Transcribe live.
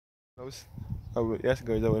Yes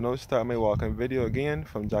guys, I will now start my walking video again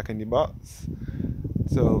from Jack in the Box.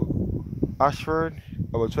 So Ashford,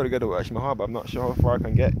 I will try to get to Welchman Hall, but I'm not sure how far I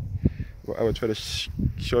can get. But I will try to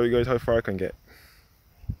show you guys how far I can get.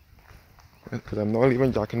 Because I'm now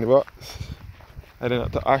leaving Jack in the Box, heading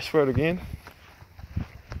up to Ashford again.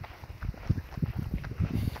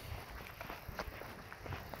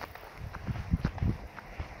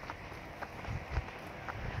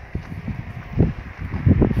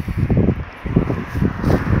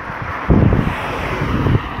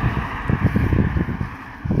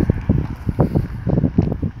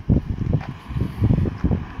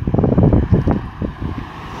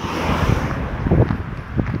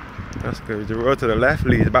 That's good. The road to the left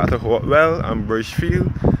leads back to Hopewell and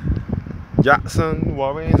Bridgefield, Jackson,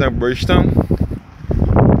 Warrens and Bridgetown.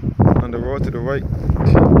 And the road to the right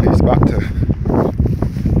leads back to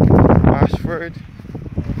Ashford,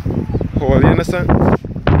 Holy Innocent,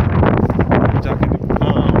 Jack in the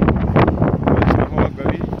Welchman Hall,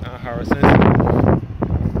 Gully and Harrison.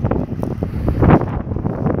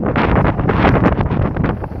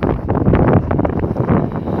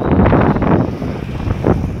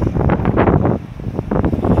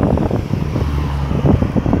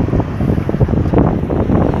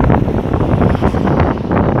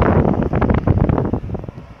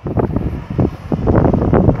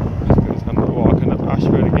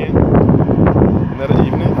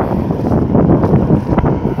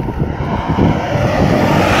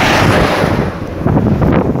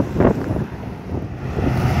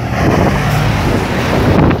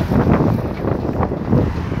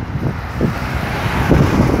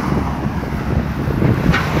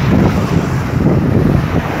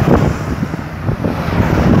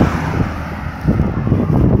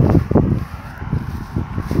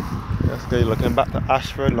 Okay, looking back to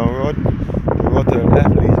Ashford Long Road. The road to the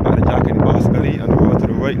left leads back to Jack in the Box Gully, and the road to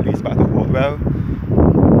the right leads back to Hopewell,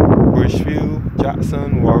 Bridgefield,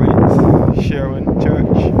 Jackson, Warrens, Sharon,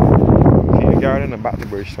 Church, Kindergarten, and back to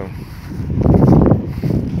Bridgetown.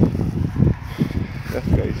 Yes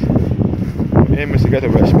guys, my aim is to get to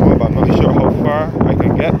Welchman, but I'm not sure how far I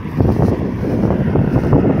can get.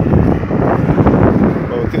 But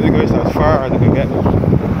I will take you guys as far as I can get.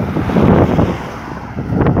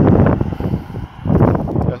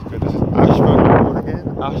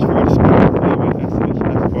 Ashford is Barbados,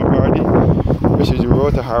 which is the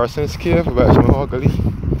road to Harrison's Cave, Welchman Hall, Gully.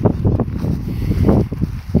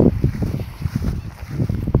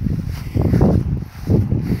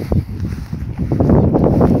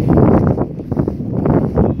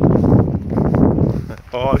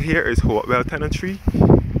 All here is Hopewell tenantry. I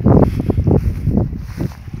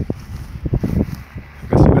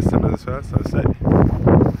guess you listen to this well, sunset.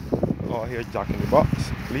 All here, Jack in the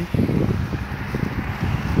Box, Gully.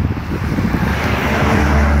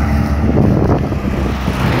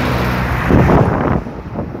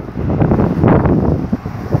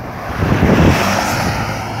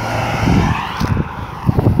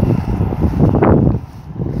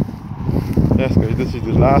 Yes guys, this is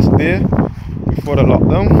the last day before the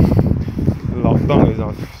lockdown. The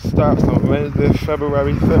lockdown starts on Wednesday,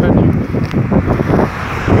 February 3rd.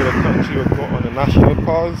 Where the country will go on a national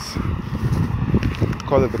pause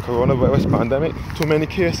because of the coronavirus pandemic. Too many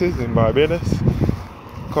cases in Barbados,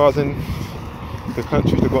 causing the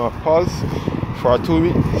country to go on pause for 2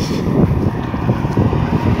 weeks.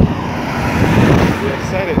 They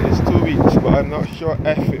said it is 2 weeks, but I'm not sure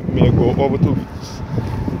if it may go over 2 weeks.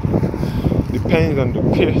 Depends on the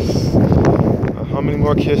case and how many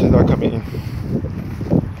more cases are coming in.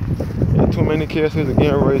 Yeah, too many cases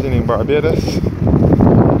again rising in Barbados.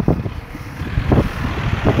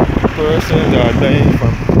 Persons are dying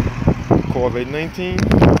from COVID-19,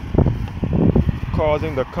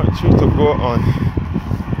 causing the country to go on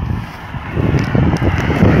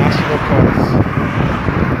national pause.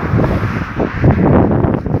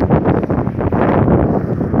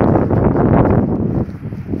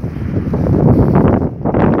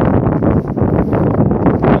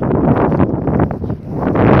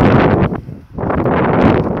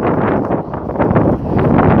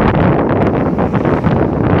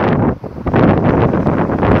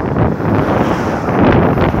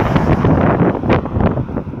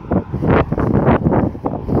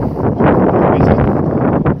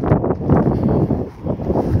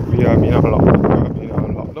 We have been on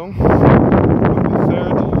lockdown from the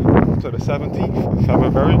 3rd to the 17th of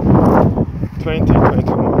February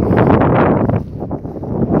 2021.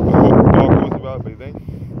 I hope all goes well by then,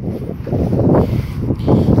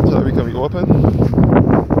 so that we can be open.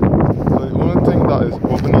 So the only thing that is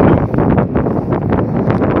opening now is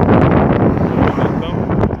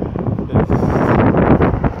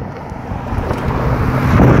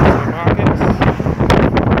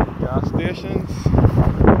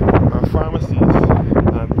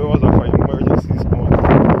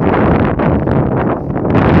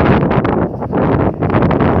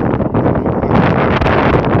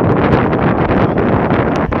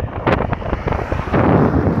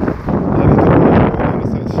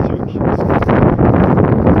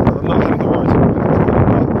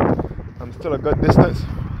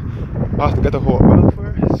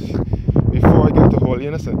first before I get to Holy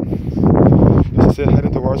Innocent. Just to say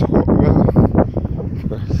heading towards Hopewell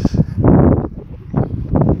first.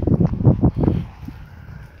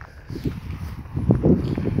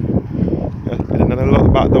 And then I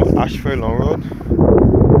look back down Ashford Long Road.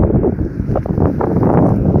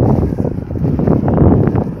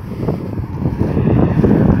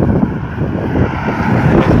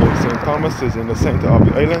 St. Thomas is in the center of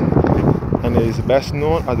the island and is best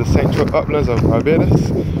known as the central uplands of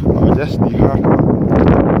Barbados, or just the heart.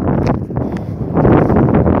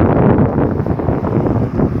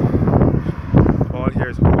 All here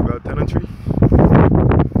is Hopewell tenantry.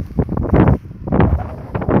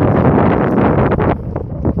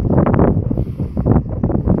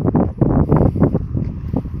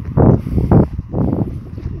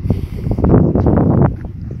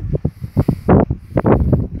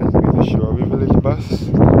 Bus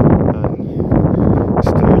and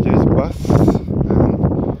Sturgis bus and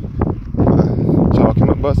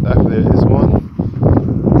Chalkmont bus, if there is one,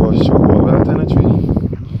 will show Hopewell tenantry,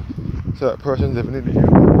 so that person living in the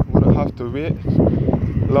area wouldn't have to wait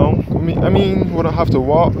long. I mean wouldn't have to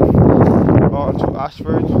walk on to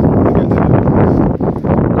Ashford to get to the area.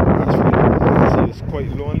 Ashford, is quite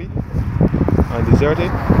lonely and deserted,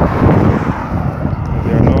 and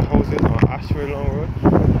there are no houses on Ashford Long Road.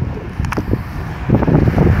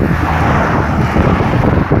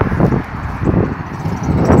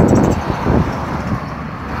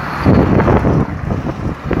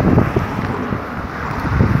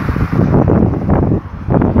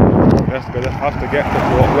 I just have to get to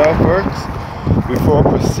Hopewell first before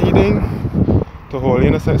proceeding to Holy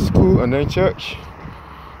Innocent School and then church.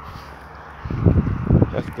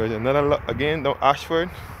 That's good. Another look again down Ashford.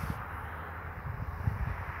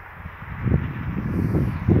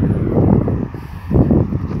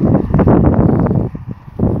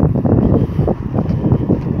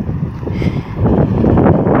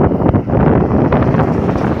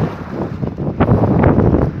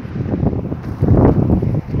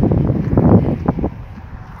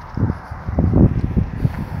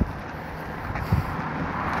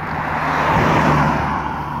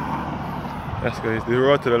 That's good. The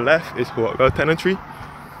road to the left is Hopewell tenantry.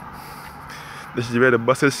 This is where the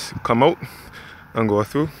buses come out and go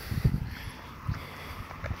through.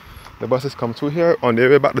 The buses come through here on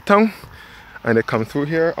their way back to town, and they come through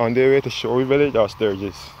here on their way to Shorey Village or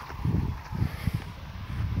Sturgis.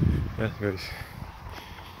 Yes, guys.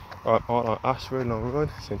 All on Ashford Long Road,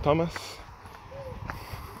 St. Thomas.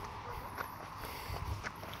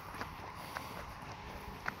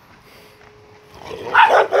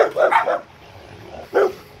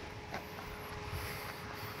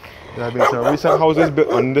 There have been some recent houses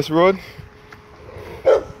built on this road.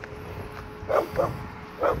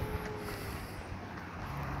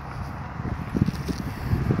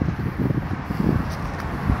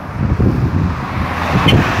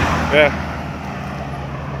 Yeah.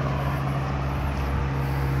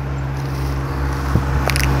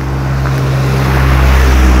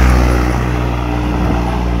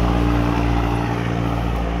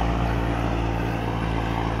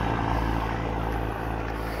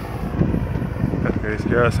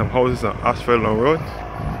 Here are some houses on Ashford Long Road.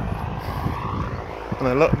 And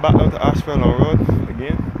I look back out to Ashford Long Road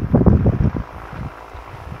again.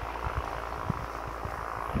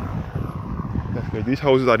 Okay, these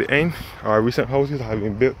houses are the end, are recent houses that have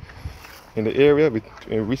been built in the area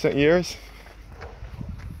in recent years.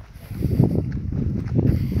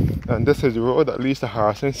 And this is the road that leads to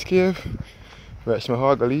Harrison's Cave, Welchman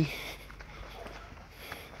Hall, Gully,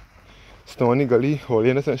 Stony Gully, Holy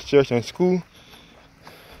Innocent Church and School,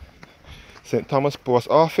 St. Thomas Post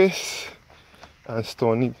Office, and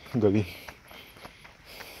Stony Gully.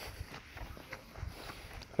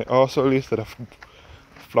 It also leads to the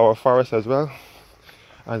Flower Forest as well,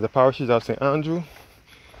 and the parishes of St. Andrew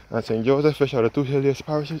and St. Joseph, which are the two hilliest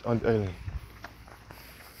parishes on the island.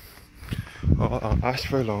 All on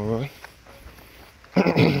Ashford Long Road.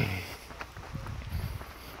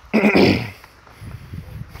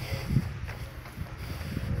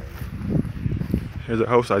 Here's a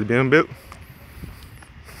house that's being built.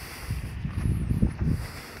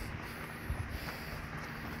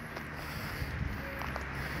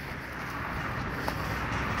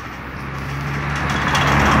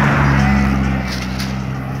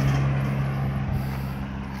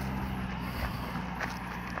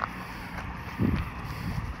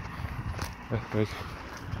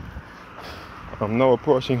 I'm now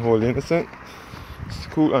approaching Holy Innocent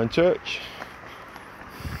School and Church.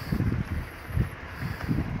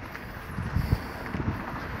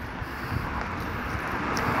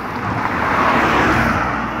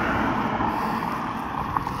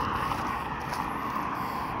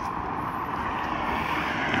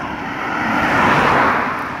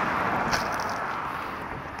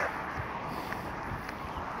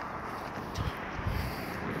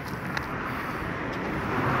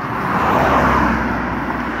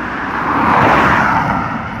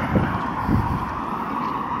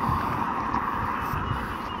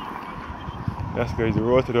 Yes guys, the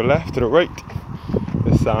road to the left, to the right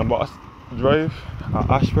is Sandbox Drive at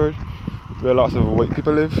Ashford, where lots of white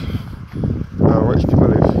people live and rich people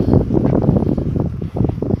live.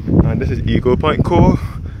 And this is Eagle Point Cove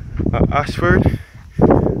at Ashford.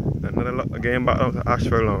 Another look again back out to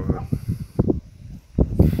Ashford Long Road.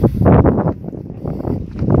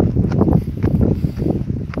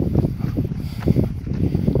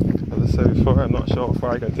 As I said before, I'm not sure how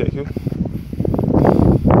far I can take you.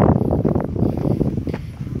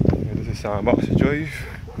 This is Sandbox Drive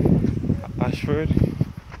at Ashford.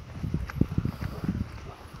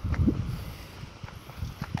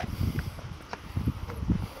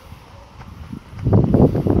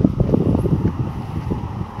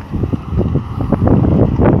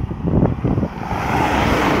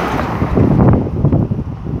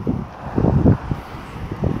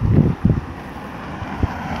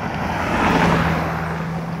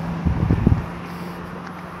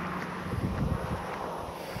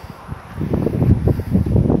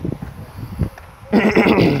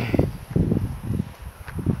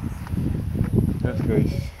 Yes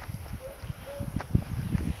guys.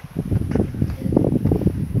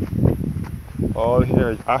 All here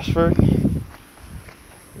is Ashford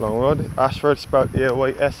Long Road. Ashford spelled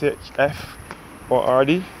AYSHFORD.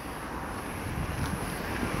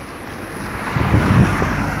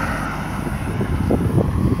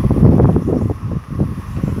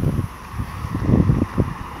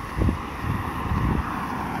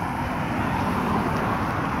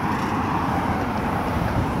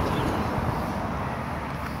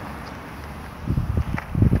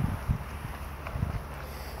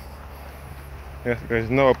 Yes, guys,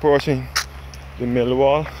 now approaching the mill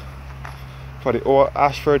wall for the old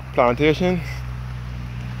Ashford plantation.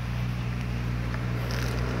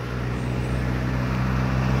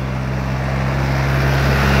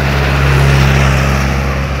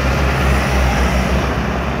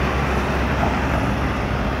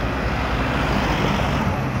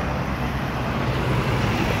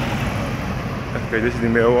 Okay, this is the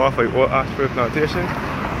mill wall for the old Ashford plantation.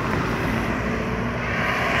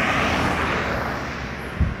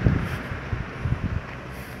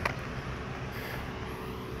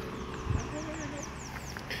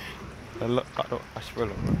 I look at the Ashford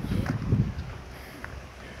Long Road.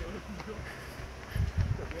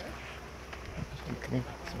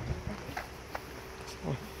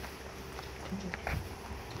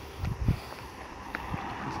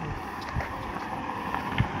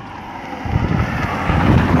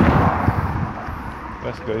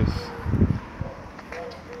 Yes guys,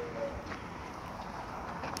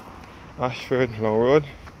 Ashford Long Road.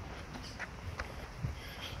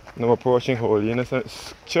 Now approaching Holy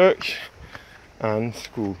Innocents Church and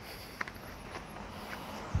School.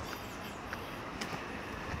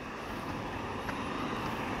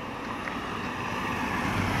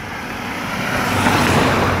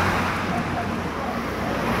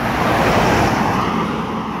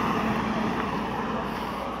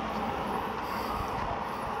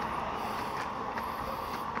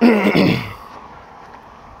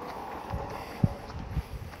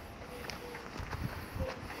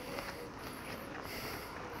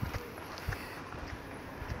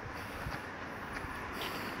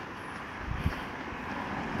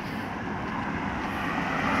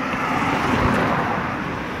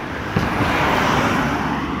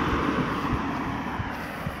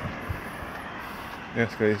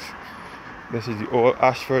 Yes guys, this is the old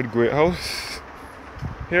Ashford Great House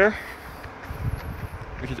here,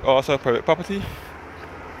 which is also private property.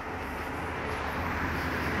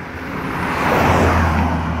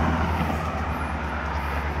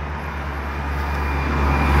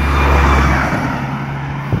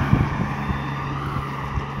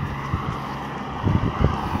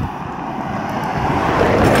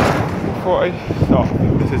 Before I stop,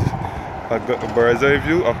 this is a bird's eye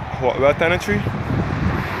view of Welchman Tenantry.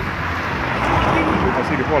 You can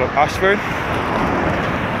see the whole of Ashford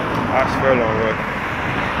Long Road.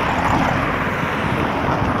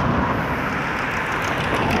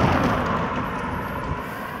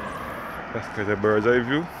 That's the bird's eye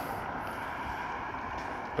view.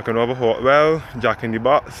 Looking over Hotwell, Jack in the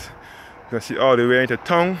Box. You can see all the way into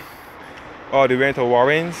town, all the way into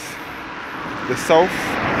Warrens, the south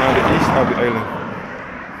and the east of the island.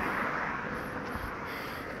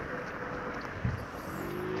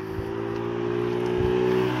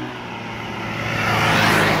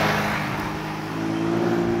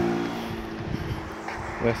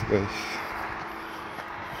 Yes guys,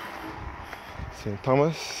 St.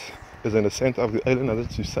 Thomas is in the center of the island,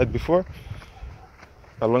 as you said before,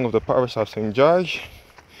 along with the parish of St. George,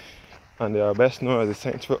 and they are best known as the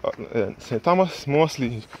St. Thomas,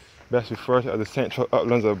 mostly best referred to as the central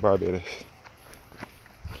uplands of Barbados,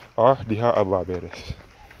 or the heart of Barbados.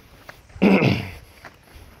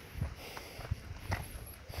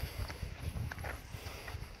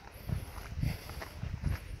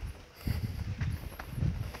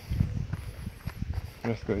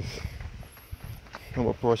 Yes guys, I'm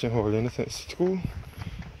approaching Holy Innocents School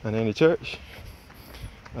and then the church,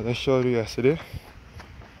 as I showed you yesterday.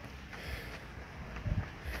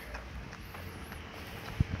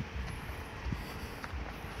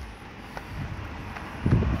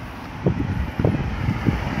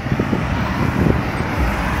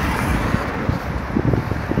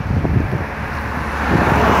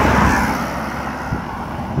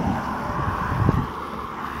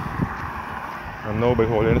 I'm now by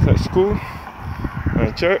Holy Innocents School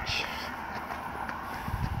and church.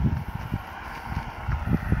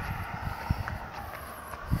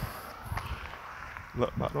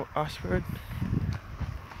 Look back on Ashford.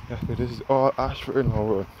 Yeah, this is all Ashford Hall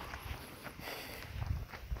Road.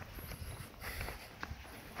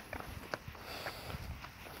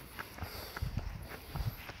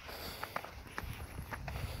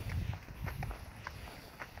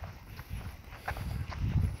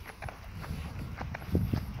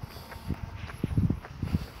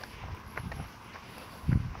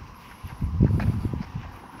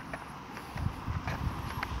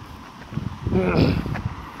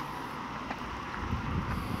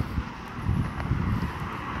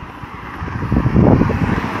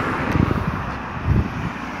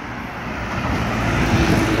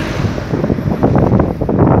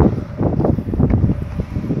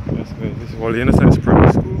 This is Holy Innocents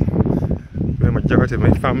Primary School, where majority of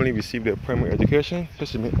my family received their primary education,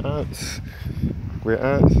 especially my aunts, great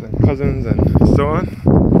aunts and cousins and so on.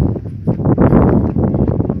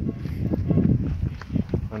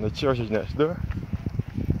 And the church is next door,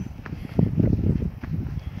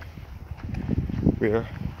 where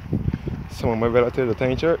some of my relatives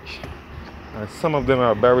attend church, and some of them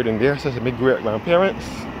are buried in there, such as my great grandparents.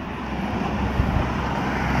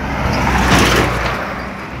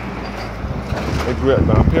 My great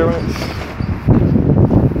grandparents.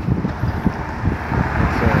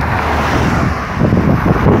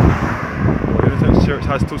 The church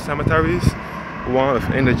has two cemeteries, one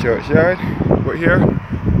in the churchyard right here,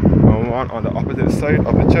 and one on the opposite side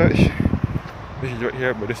of the church. This is right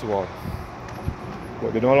here by this wall.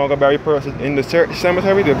 But they no longer bury persons in the church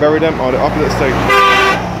cemetery, they bury them on the opposite side.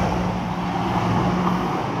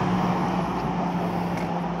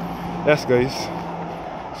 Yes guys,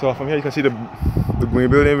 so from here you can see the green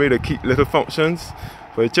building where they keep little functions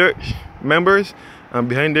for the church members, and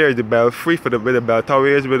behind there is the belfry for where the bell tower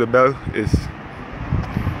is, where the bell is.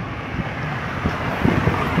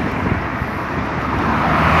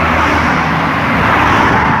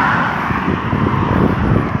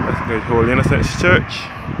 That's the Holy Innocents Church,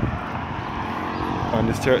 and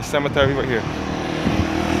this church cemetery right here.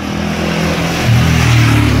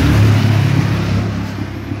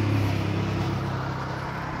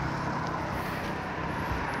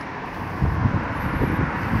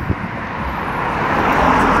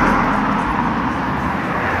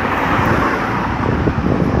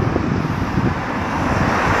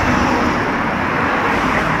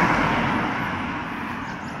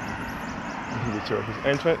 Church's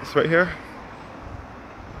entrance right here,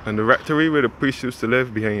 and the rectory where the priest used to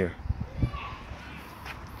live behind here.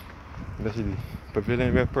 This is the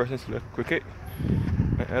pavilion where persons live cricket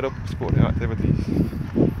and other sporting activities.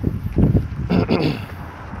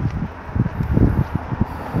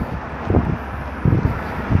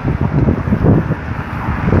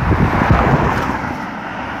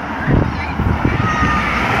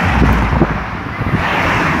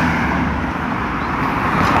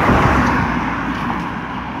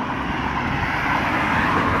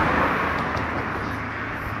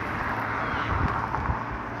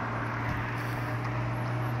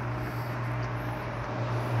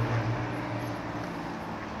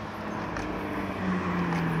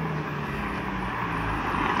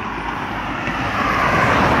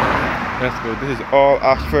 That's good. This is all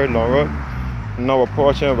Ashford Long Road. Now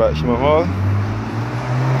approaching Welchman Hall.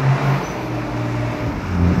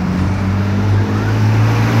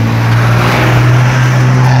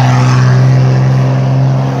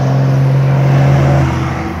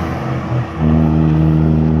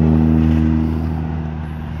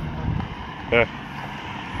 Yeah.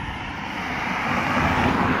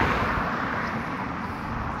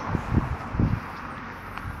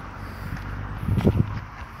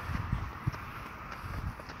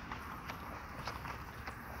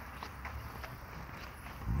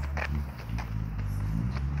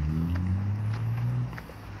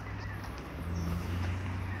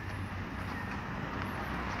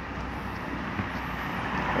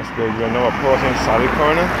 guys, we are now approaching Sally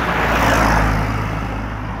Corner.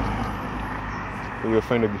 We will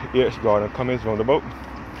find the H Garden Cummings roundabout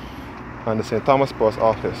and the St. Thomas Post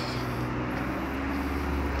Office.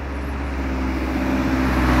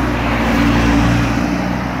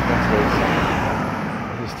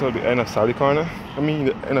 This is still the end of Sally Corner. I mean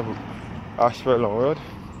the end of Ashford Long Road.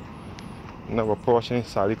 Now we're approaching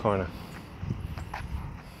Sally Corner.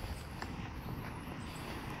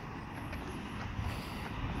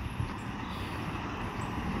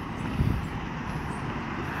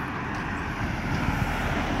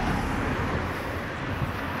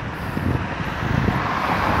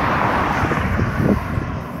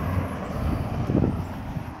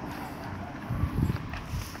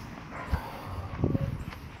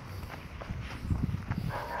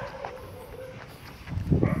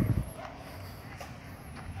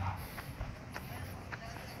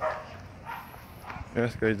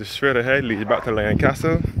 Yes guys, the straight ahead leads back to Lion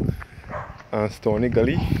Castle and Stony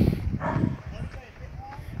Gully, and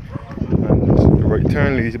the right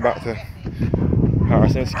turn leads back to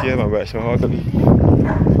Harrison's Cave and Welchman Hall Gully.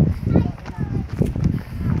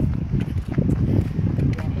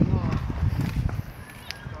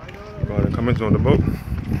 Garden Cummings on the boat.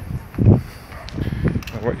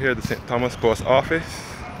 And right here the St. Thomas Post Office.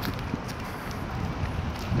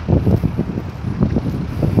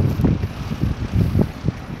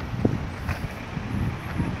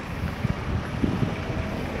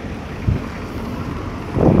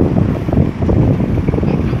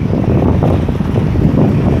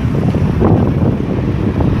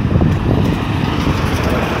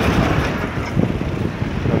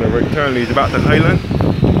 Turn leads back to Highland,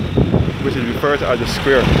 which is referred to as the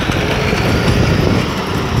square.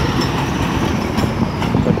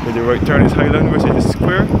 Okay, the right turn is Highland, which is the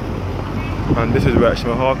square, and this is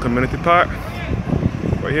Welchman Hall Community Park,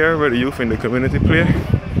 right here where the youth in the community play,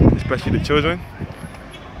 especially the children.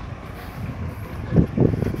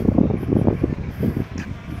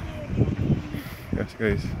 Yes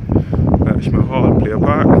guys, Welchman Hall Play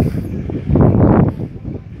Park.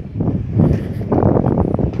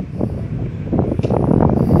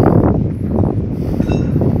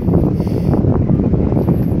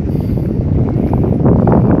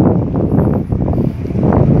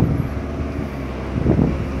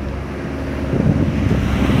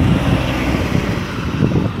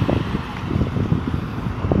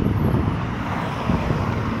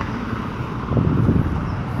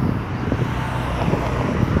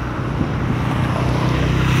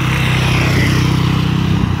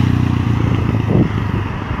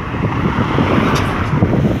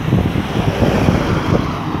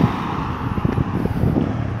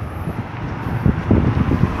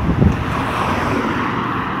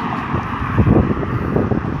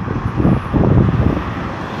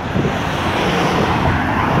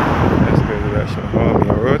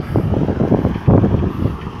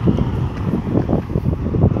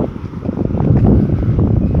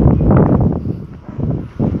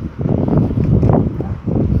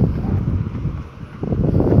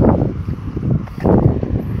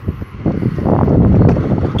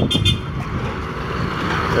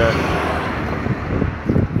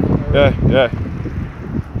 Yeah.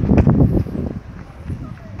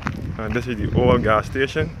 And this is the old gas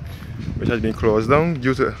station, which has been closed down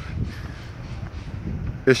due to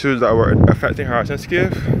issues that were affecting Harrison's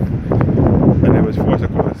Cave, and it was forced to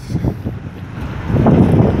close.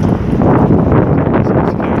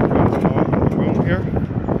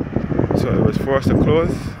 So it was forced to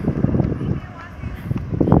close.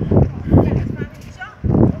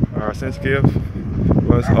 Harrison's Cave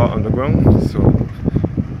was all underground, so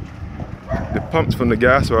the pumps from the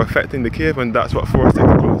gas were affecting the cave, and that's what forced it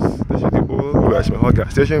to close. This is the old Welchman Hall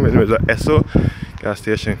gas station, which was an Esso gas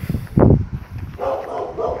station.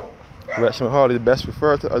 Welchman Hall is best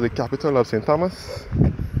referred to as the capital of St. Thomas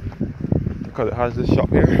because it has this shop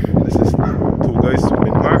here. This is Two Guys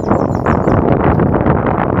Mini Mart.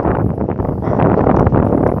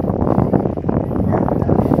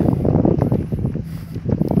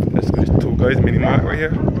 This is Two Guys Mini Mart right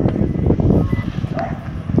here.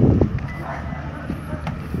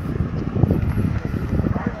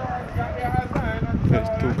 There's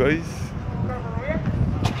Two Guys.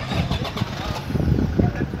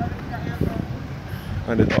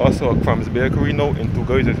 And there's also a Crumbs Bakery now in Two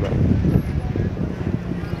Guys as well.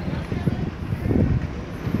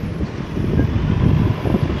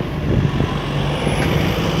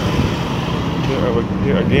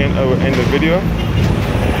 Here again I will end the video.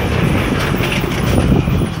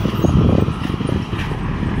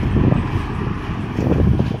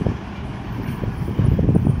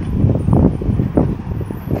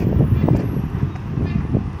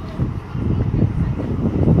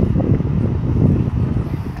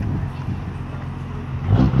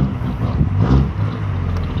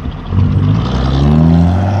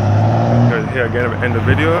 again we end the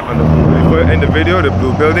video. Before I end the video, the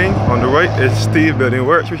blue building on the right is Steve Building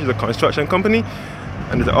Works, which is a construction company,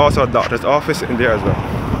 and there's also a doctor's office in there as well.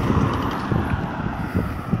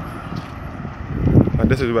 And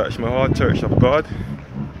this is Welchman Hall, Church of God.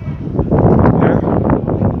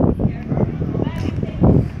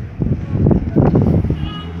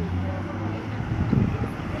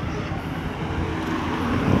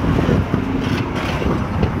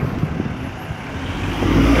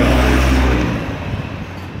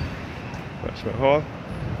 Welchman Hall,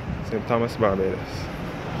 St. Thomas, Barbados.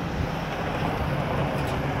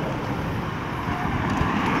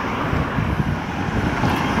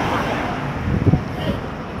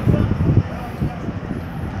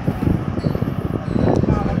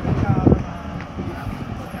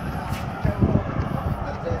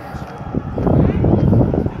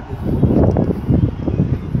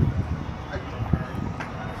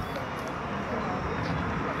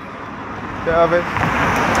 Elvis.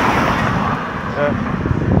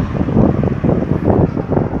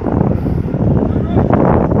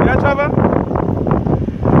 Yeah, Trevor?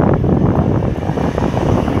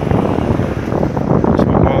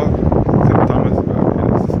 Welchman Hall, St. Thomas,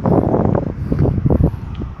 Barbados.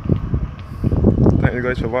 Thank you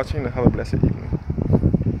guys for watching and have a blessed evening.